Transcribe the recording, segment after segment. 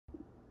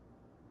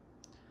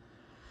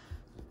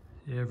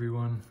Hey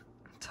everyone,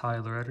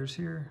 Tyler Edders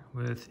here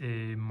with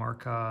a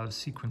Markov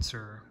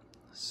sequencer.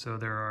 So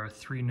there are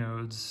 3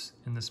 nodes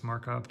in this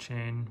Markov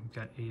chain. We've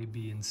got A,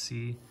 B, and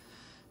C.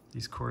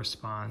 These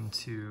correspond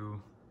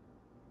to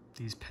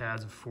these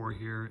pads of 4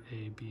 here,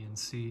 A, B, and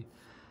C.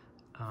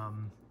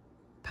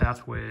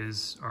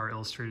 Pathways are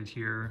illustrated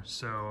here.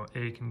 So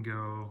A can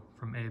go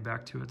from A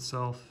back to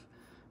itself,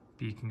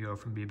 B can go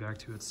from B back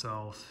to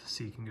itself,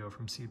 C can go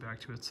from C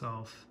back to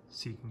itself,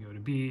 C can go to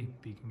B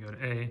can go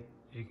to A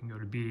can go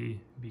to B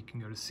can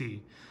go to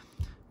C.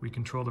 We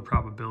control the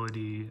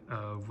probability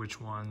of which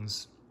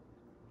ones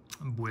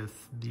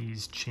with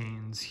these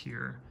chains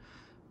here.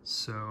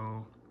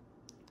 So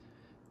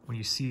when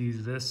you see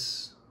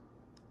this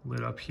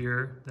lit up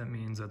here, that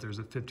means that there's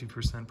a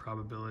 50%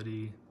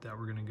 probability that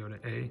we're going to go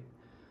to A,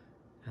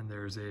 and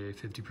there's a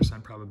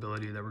 50%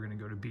 probability that we're going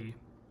to go to B.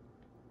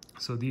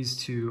 So these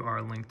two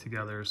are linked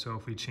together. So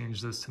if we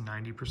change this to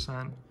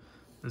 90%,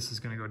 this is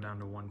going to go down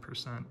to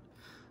 1%.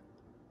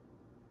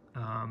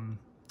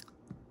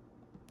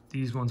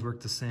 These ones work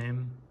the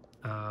same.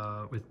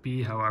 With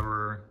B,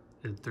 however,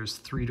 there's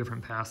 3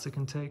 different paths it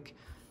can take,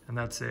 and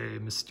that's a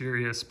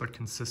mysterious but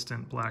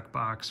consistent black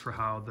box for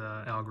how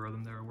the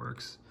algorithm there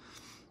works.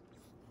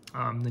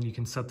 Then you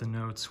can set the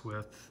notes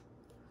with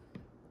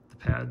the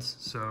pads.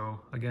 So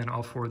again,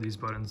 all 4 of these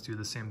buttons do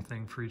the same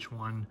thing for each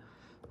one.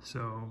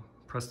 So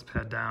press the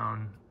pad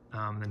down,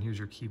 then here's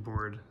your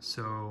keyboard.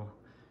 So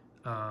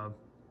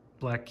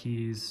black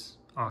keys,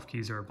 off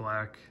keys are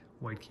black,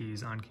 white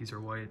keys, on keys are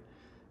white,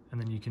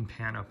 and then you can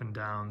pan up and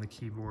down the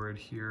keyboard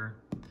here.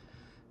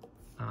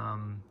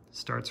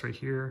 Starts right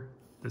here,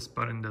 this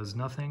button does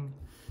nothing,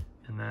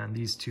 and then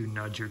these 2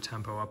 nudge your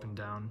tempo up and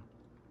down.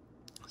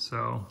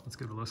 So let's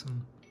give it a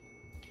listen.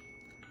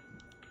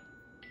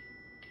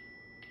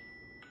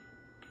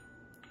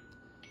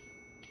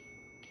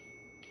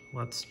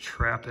 Let's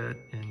trap it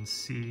in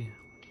C.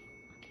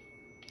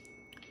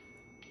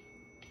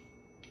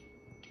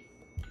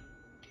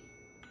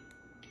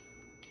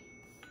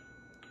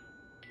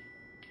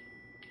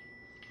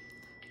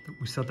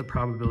 We set the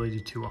probability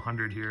to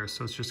 100 here,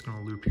 so it's just going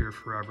to loop here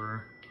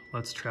forever.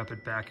 Let's trap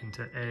it back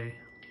into A.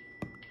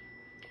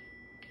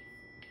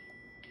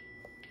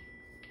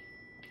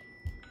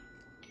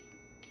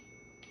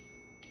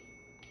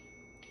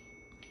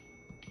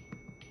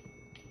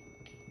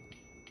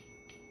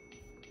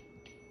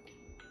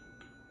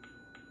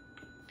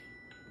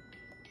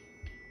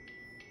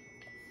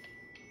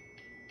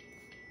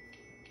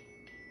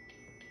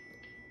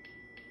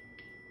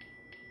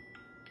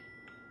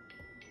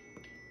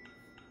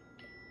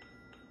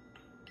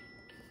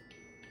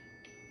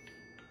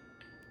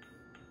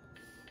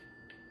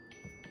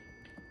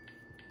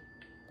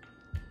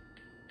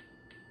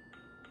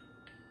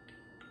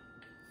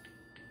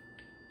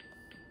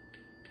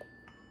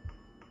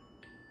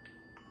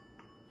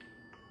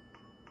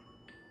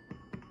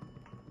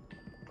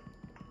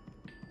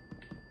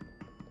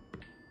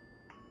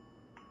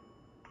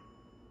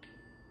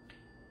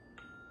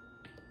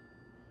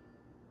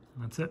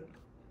 That's it.